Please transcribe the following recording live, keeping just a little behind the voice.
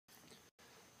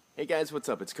Hey guys, what's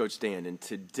up? It's Coach Dan, and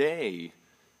today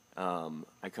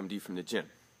I come to you from the gym.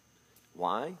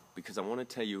 Why? Because I want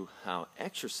to tell you how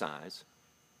exercise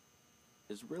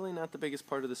is really not the biggest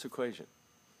part of this equation.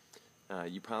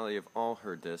 You probably have all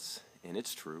heard this, and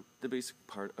it's true. The basic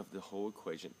part of the whole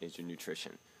equation is your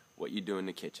nutrition, what you do in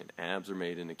the kitchen. Abs are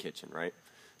made in the kitchen, right?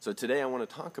 So today I want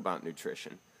to talk about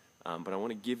nutrition, but I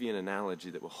want to give you an analogy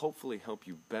that will hopefully help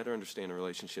you better understand the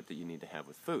relationship that you need to have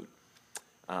with food.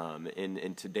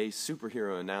 In today's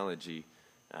superhero analogy,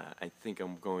 I think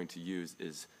I'm going to use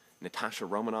is Natasha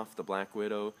Romanoff, the Black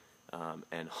Widow,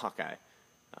 and Hawkeye,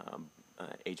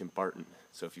 Agent Barton.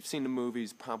 So if you've seen the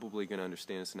movies, probably going to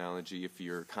understand this analogy. If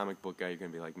you're a comic book guy, you're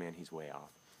going to be like, man, he's way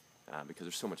off, because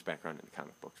there's so much background in the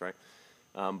comic books, right?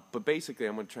 But basically,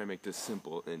 I'm going to try and make this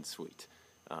simple and sweet.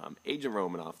 Agent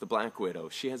Romanoff, the Black Widow,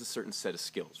 she has a certain set of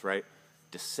skills, right?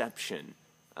 Deception.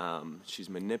 She's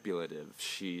manipulative.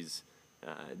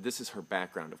 This is her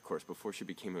background, of course. Before she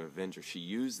became an Avenger, she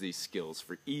used these skills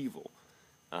for evil.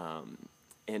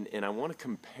 And I want to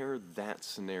compare that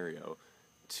scenario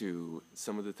to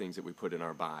some of the things that we put in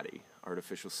our body.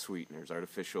 Artificial sweeteners,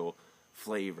 artificial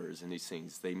flavors, and these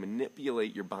things. They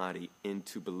manipulate your body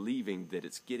into believing that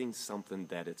it's getting something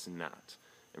that it's not.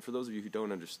 And for those of you who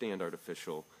don't understand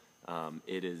artificial,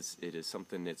 it is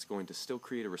something that's going to still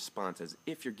create a response as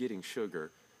if you're getting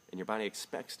sugar, and your body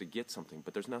expects to get something,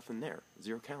 but there's nothing there.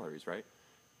 0 calories, right?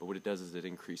 But what it does is it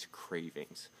increases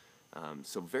cravings.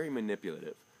 So very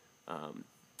manipulative.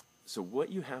 So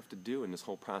what you have to do in this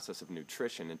whole process of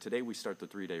nutrition, and today we start the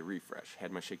 3-day refresh.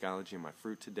 Had my Shakeology and my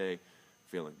fruit today,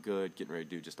 feeling good, getting ready to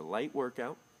do just a light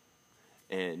workout,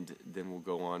 and then we'll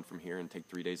go on from here and take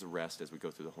 3 days of rest as we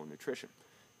go through the whole nutrition.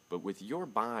 But with your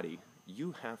body,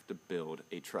 you have to build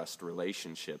a trust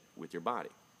relationship with your body.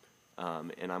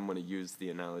 And I'm going to use the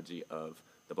analogy of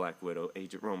the Black Widow,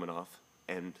 Agent Romanoff,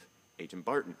 and Agent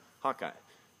Barton, Hawkeye.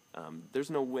 There's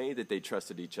no way that they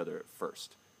trusted each other at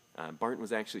first. Barton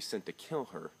was actually sent to kill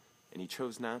her, and he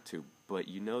chose not to. But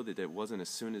you know that it wasn't as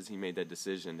soon as he made that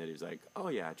decision that he was like, oh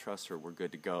yeah, I trust her, we're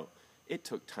good to go. It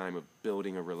took time of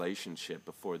building a relationship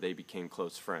before they became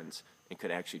close friends and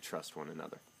could actually trust one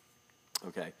another.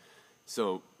 Okay,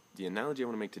 so the analogy I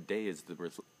want to make today is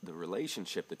the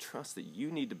relationship, the trust that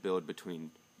you need to build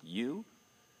between you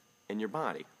and your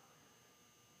body.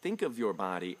 Think of your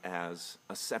body as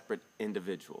a separate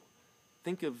individual.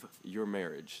 Think of your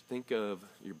marriage. Think of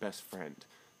your best friend.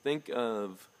 Think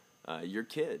of your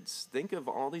kids. Think of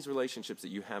all these relationships that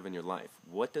you have in your life.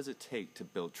 What does it take to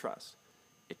build trust?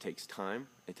 It takes time,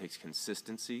 it takes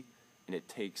consistency, and it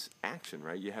takes action,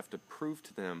 right? You have to prove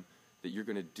to them that you're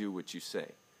going to do what you say.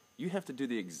 You have to do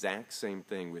the exact same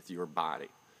thing with your body.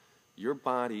 Your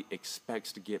body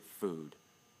expects to get food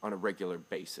on a regular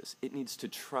basis. It needs to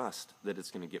trust that it's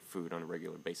going to get food on a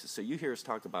regular basis. So you hear us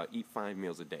talk about eat 5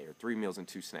 meals a day or 3 meals and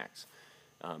 2 snacks,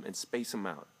 and space them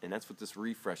out. And that's what this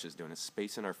refresh is doing, is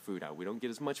spacing our food out. We don't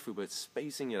get as much food, but it's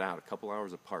spacing it out a couple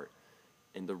hours apart.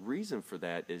 And the reason for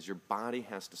that is your body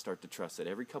has to start to trust that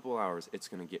every couple hours it's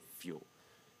going to get fuel.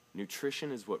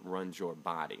 Nutrition is what runs your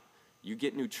body. You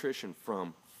get nutrition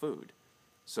from food.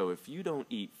 So if you don't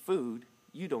eat food,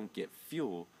 you don't get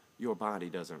fuel, your body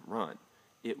doesn't run.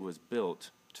 It was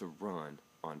built to run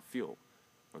on fuel.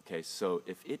 Okay, so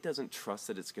if it doesn't trust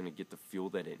that it's going to get the fuel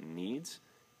that it needs,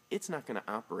 it's not going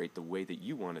to operate the way that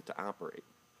you want it to operate.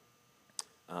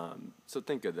 So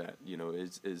think of that,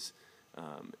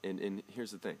 and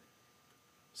here's the thing.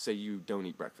 Say you don't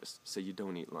eat breakfast, say you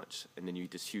don't eat lunch, and then you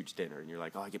eat this huge dinner, and you're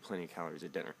like, oh, I get plenty of calories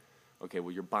at dinner. Okay,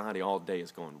 well, your body all day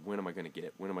is going, when am I going to get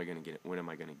it? When am I going to get it? When am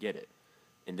I going to get it?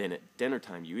 And then at dinner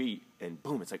time, you eat, and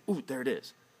boom, it's like, ooh, there it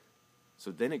is.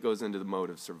 So then it goes into the mode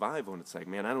of survival, and it's like,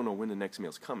 man, I don't know when the next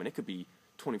meal's coming. It could be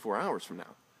 24 hours from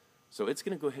now. So it's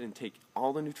going to go ahead and take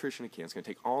all the nutrition it can. It's going to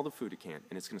take all the food it can,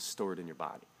 and it's going to store it in your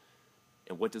body.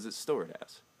 And what does it store it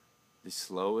as? The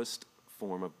slowest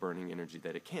form of burning energy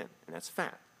that it can, and that's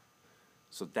fat.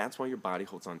 So that's why your body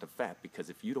holds on to fat, because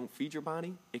if you don't feed your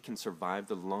body, it can survive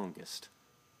the longest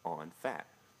on fat.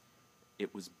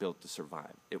 It was built to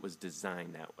survive. It was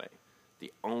designed that way.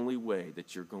 The only way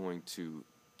that you're going to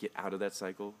get out of that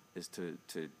cycle is to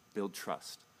build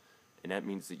trust. And that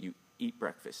means that you eat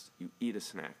breakfast, you eat a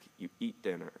snack, you eat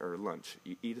dinner or lunch,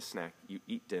 you eat a snack, you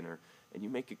eat dinner, and you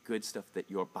make it good stuff that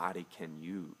your body can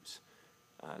use.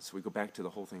 So we go back to the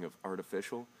whole thing of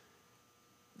artificial.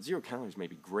 0 calories may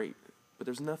be great, but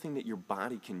there's nothing that your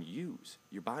body can use.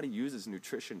 Your body uses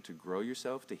nutrition to grow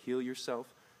yourself, to heal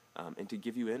yourself, and to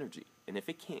give you energy. And if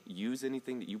it can't use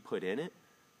anything that you put in it,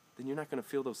 then you're not going to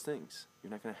feel those things.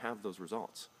 You're not going to have those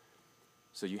results.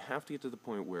 So you have to get to the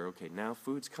point where, okay, now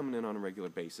food's coming in on a regular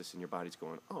basis and your body's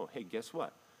going, oh, hey, guess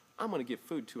what? I'm going to get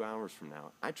food 2 hours from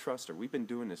now. I trust her. We've been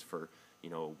doing this for,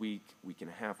 a week and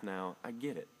a half now. I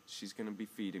get it. She's going to be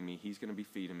feeding me. He's going to be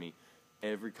feeding me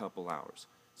every couple hours.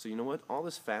 So you know what? All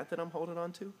this fat that I'm holding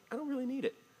on to, I don't really need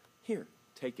it. Here,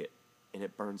 take it. And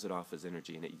it burns it off as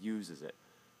energy, and it uses it,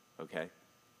 okay?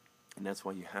 And that's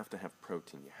why you have to have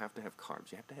protein. You have to have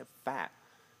carbs. You have to have fat.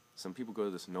 Some people go to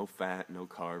this no fat, no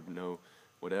carb, no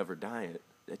whatever diet.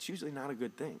 That's usually not a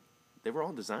good thing. They were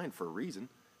all designed for a reason.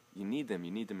 You need them.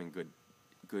 You need them in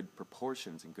good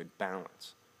proportions and good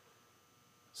balance.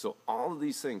 So all of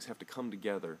these things have to come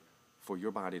together for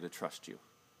your body to trust you,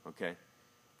 okay?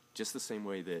 Just the same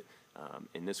way that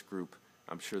in this group,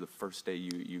 I'm sure the first day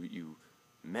you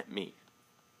met me,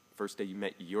 first day you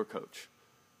met your coach,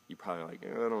 you're probably like,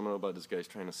 I don't know about this guy. He's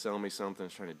trying to sell me something.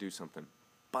 He's trying to do something.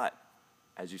 But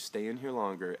as you stay in here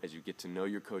longer, as you get to know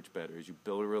your coach better, as you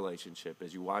build a relationship,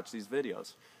 as you watch these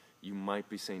videos, you might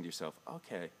be saying to yourself,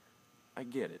 okay, I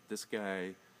get it. This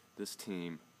guy, this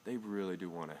team, they really do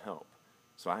want to help.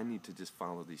 So I need to just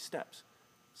follow these steps.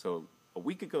 So a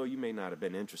week ago, you may not have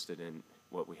been interested in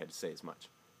what we had to say as much.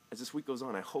 As this week goes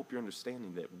on, I hope you're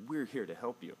understanding that we're here to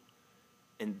help you.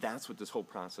 And that's what this whole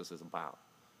process is about.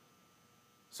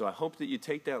 So I hope that you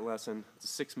take that lesson.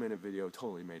 It's a 6-minute video.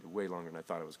 Totally made it way longer than I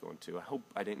thought it was going to. I hope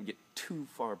I didn't get too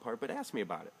far apart, but ask me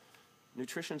about it.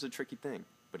 Nutrition's a tricky thing,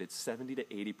 but it's 70 to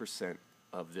 80%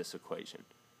 of this equation.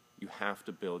 You have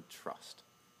to build trust,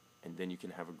 and then you can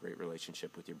have a great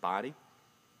relationship with your body,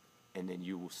 and then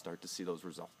you will start to see those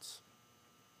results.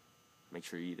 Make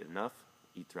sure you eat enough,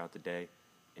 eat throughout the day,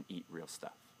 and eat real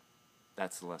stuff.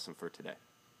 That's the lesson for today.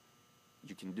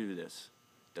 You can do this.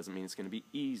 Doesn't mean it's going to be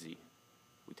easy.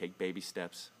 We take baby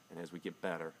steps, and as we get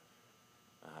better,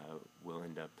 we'll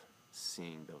end up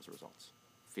seeing those results.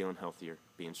 Feeling healthier,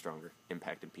 being stronger,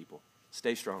 impacting people.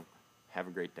 Stay strong. Have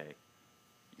a great day.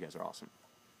 You guys are awesome.